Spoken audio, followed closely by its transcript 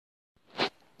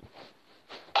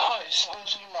It's the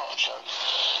Thursday Mark Show,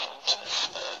 and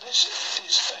this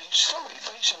is a story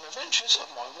based on the adventures of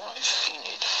my wife,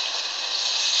 Enid.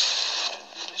 And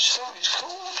this story is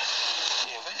called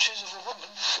The Adventures of a Woman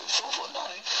Who's 4'9",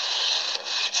 but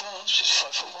if asked, is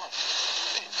 5'1".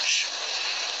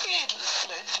 Enid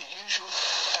led the usual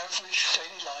average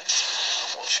daily life,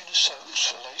 watching the soaps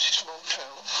for the latest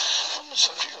motel on the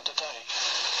subject of the day.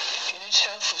 Enid's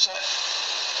health was at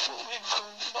what we would call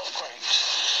not great.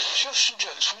 She often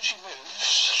jokes when she moves,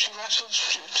 she rattles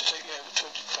due to taking over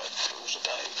 20 pills a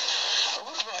day. I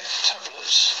would write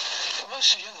tablets, but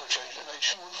most of the younger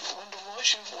generation would wonder why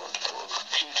she would want to put a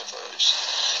computer device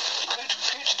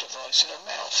in her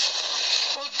mouth.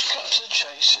 Well, to cut to the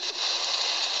chase,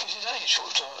 this is only a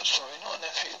short story, not an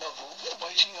epic novel,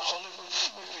 awaiting a Hollywood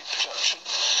movie production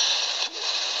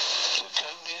to go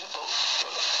near the book,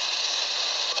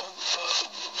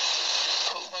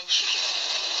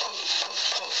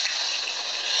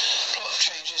 plot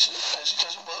changes as it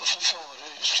doesn't work for the film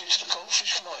audience due to the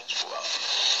goldfish mines brought up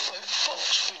by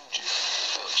box binging.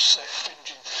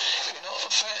 If you're not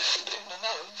a fan in the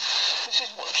know, this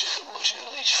is watching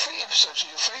at least 3 episodes of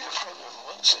your favourite programme in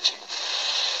one sitting.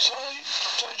 So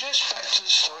just back to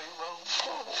the story. Well,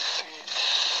 poor Enid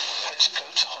had to go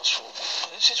to hospital,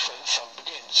 and this is where the fun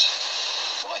begins.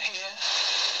 Right here,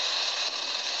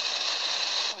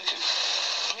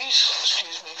 please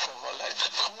excuse me for my lack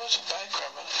of commas and bad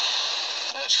grammar.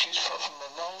 No excuse apart from my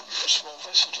mild small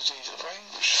vessel disease of the brain,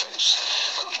 which affects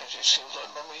cognitive skills like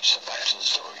memory. So back to the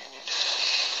story. Enid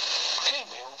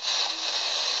came ill,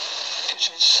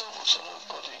 getting sores on her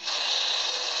body.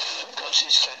 And got to the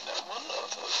extent that one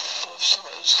of some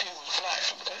of the skin was black,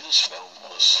 and then the smell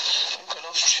was and got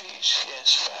off cheese.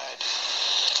 Yes, bad.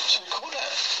 So we called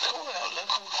out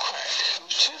local crack, who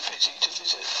was too busy to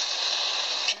visit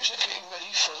due to getting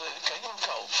ready for the game of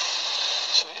golf.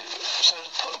 So the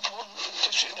put upon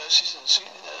district nurses and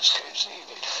senior nurse came to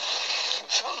Enid, who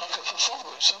felt like a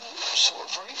performer in some sort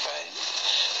of very bad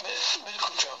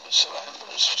medical drama. So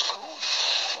ambulance was called,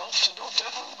 and after North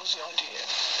Devon was the idea.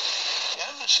 The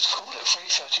ambulance was called at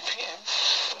 3:30 p.m,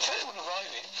 but everyone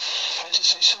arriving had to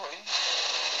say sorry,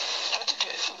 had to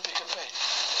get a bigger bed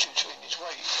due to Enid's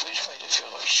weight, which made it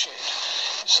feel like shit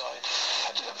inside,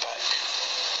 had to go back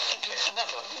and get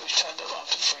another, which turned up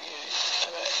after 3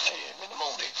 a.m. in the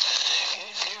morning.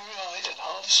 Enid, bleary-eyed and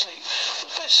half asleep,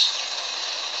 was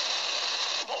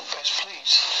not best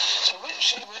pleased. So when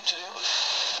she went to the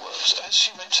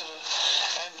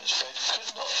ambulance bed,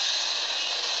 could not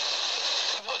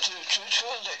do due to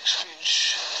her legs being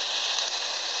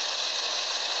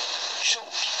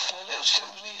short, and a little step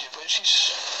was needed when she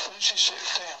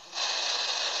slipped down.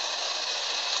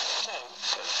 No,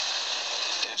 but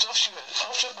it was off she went.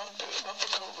 After a bumper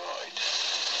car ride,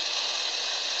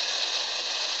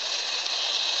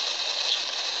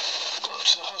 got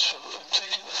to the hospital and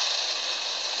taken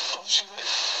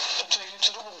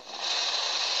to the wall.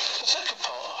 The second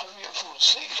part, I hope you haven't fallen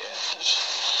asleep yet, there's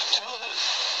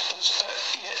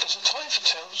a time for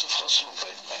tales of hospital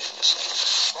bed maintenance.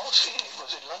 Whilst Enid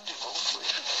was in London ward,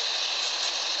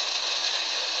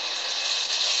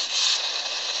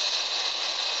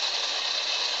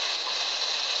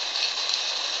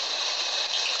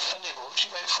 she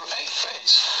went through 8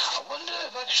 beds. I wonder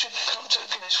if I should come to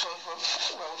Guinness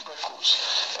World Records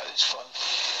about this one.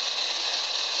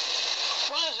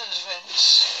 One of those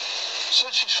events,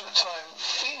 searches for the time,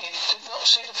 Enid did not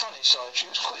see the funny side. She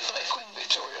was quite like Queen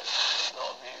Victoria,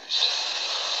 not amused.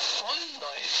 One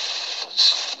night,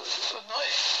 the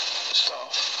night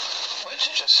staff went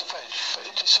to adjust the bed, but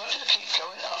it decided to keep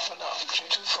going up and up due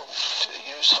to the fault to the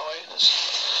nearest high in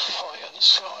the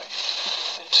sky.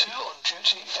 The 2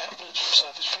 on-duty ambulance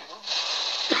service people,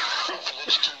 the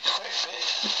politically correct bit,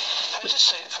 had to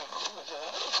stay from 8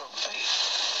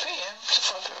 p.m. to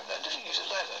 5 p.m. and didn't use a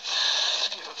ladder to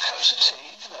give her cups of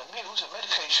tea, meals and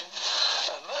medication.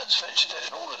 Merns mentioned that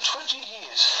in all the 20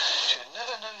 years she had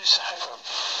never known this to happen.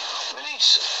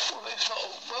 Release, if not a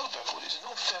world record, is a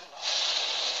North Devon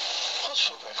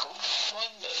hospital record,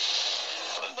 one that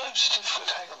but no certificate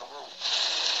to hang on the wall.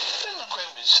 Then the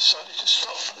Gremlins decided to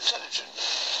stop the television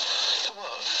to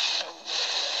work, and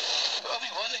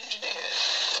only one engineer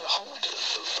for the whole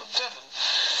of Devon.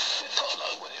 It got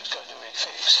luck when it was going to be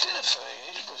fixed. Dinner for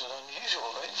Enid was an unusual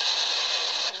event,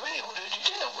 because when you ordered, you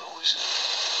didn't always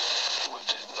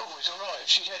arrive.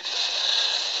 She had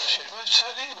roast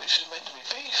turkey, which was meant to be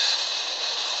beef.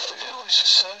 It always was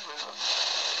served with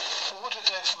water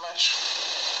there for mash,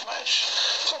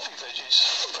 floppy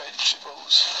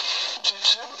vegetables,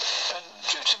 and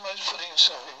due to most pudding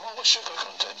serving more sugar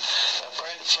content, no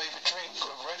brand of flavoured drink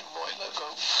with red and white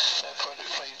logo, no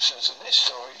product flavoured Simpsons. In this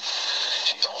story,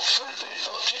 she opted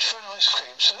for an ice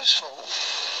cream so small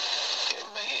it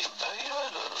made her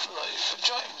look like a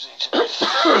giant was eating it.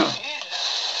 Id,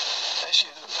 as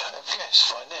you have guessed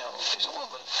by now, is a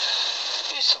woman.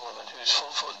 Is the woman who is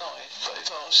 4'9", but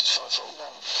advanced is 5'1",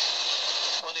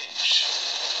 1 inch.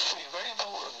 Being very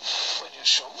important when you're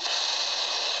short.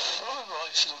 Robin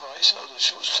Wright for the writer of the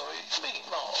short story, me,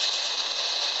 Mark.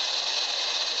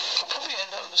 I'll probably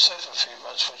end up on the sofa a few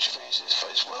months when she reads this, but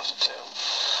it's worth the tale.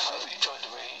 I hope you enjoyed the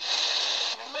read.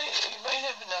 You may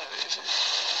never know if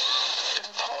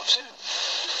a part 2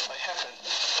 may happen,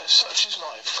 as such is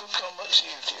life. Good karma to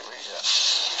you, dear reader.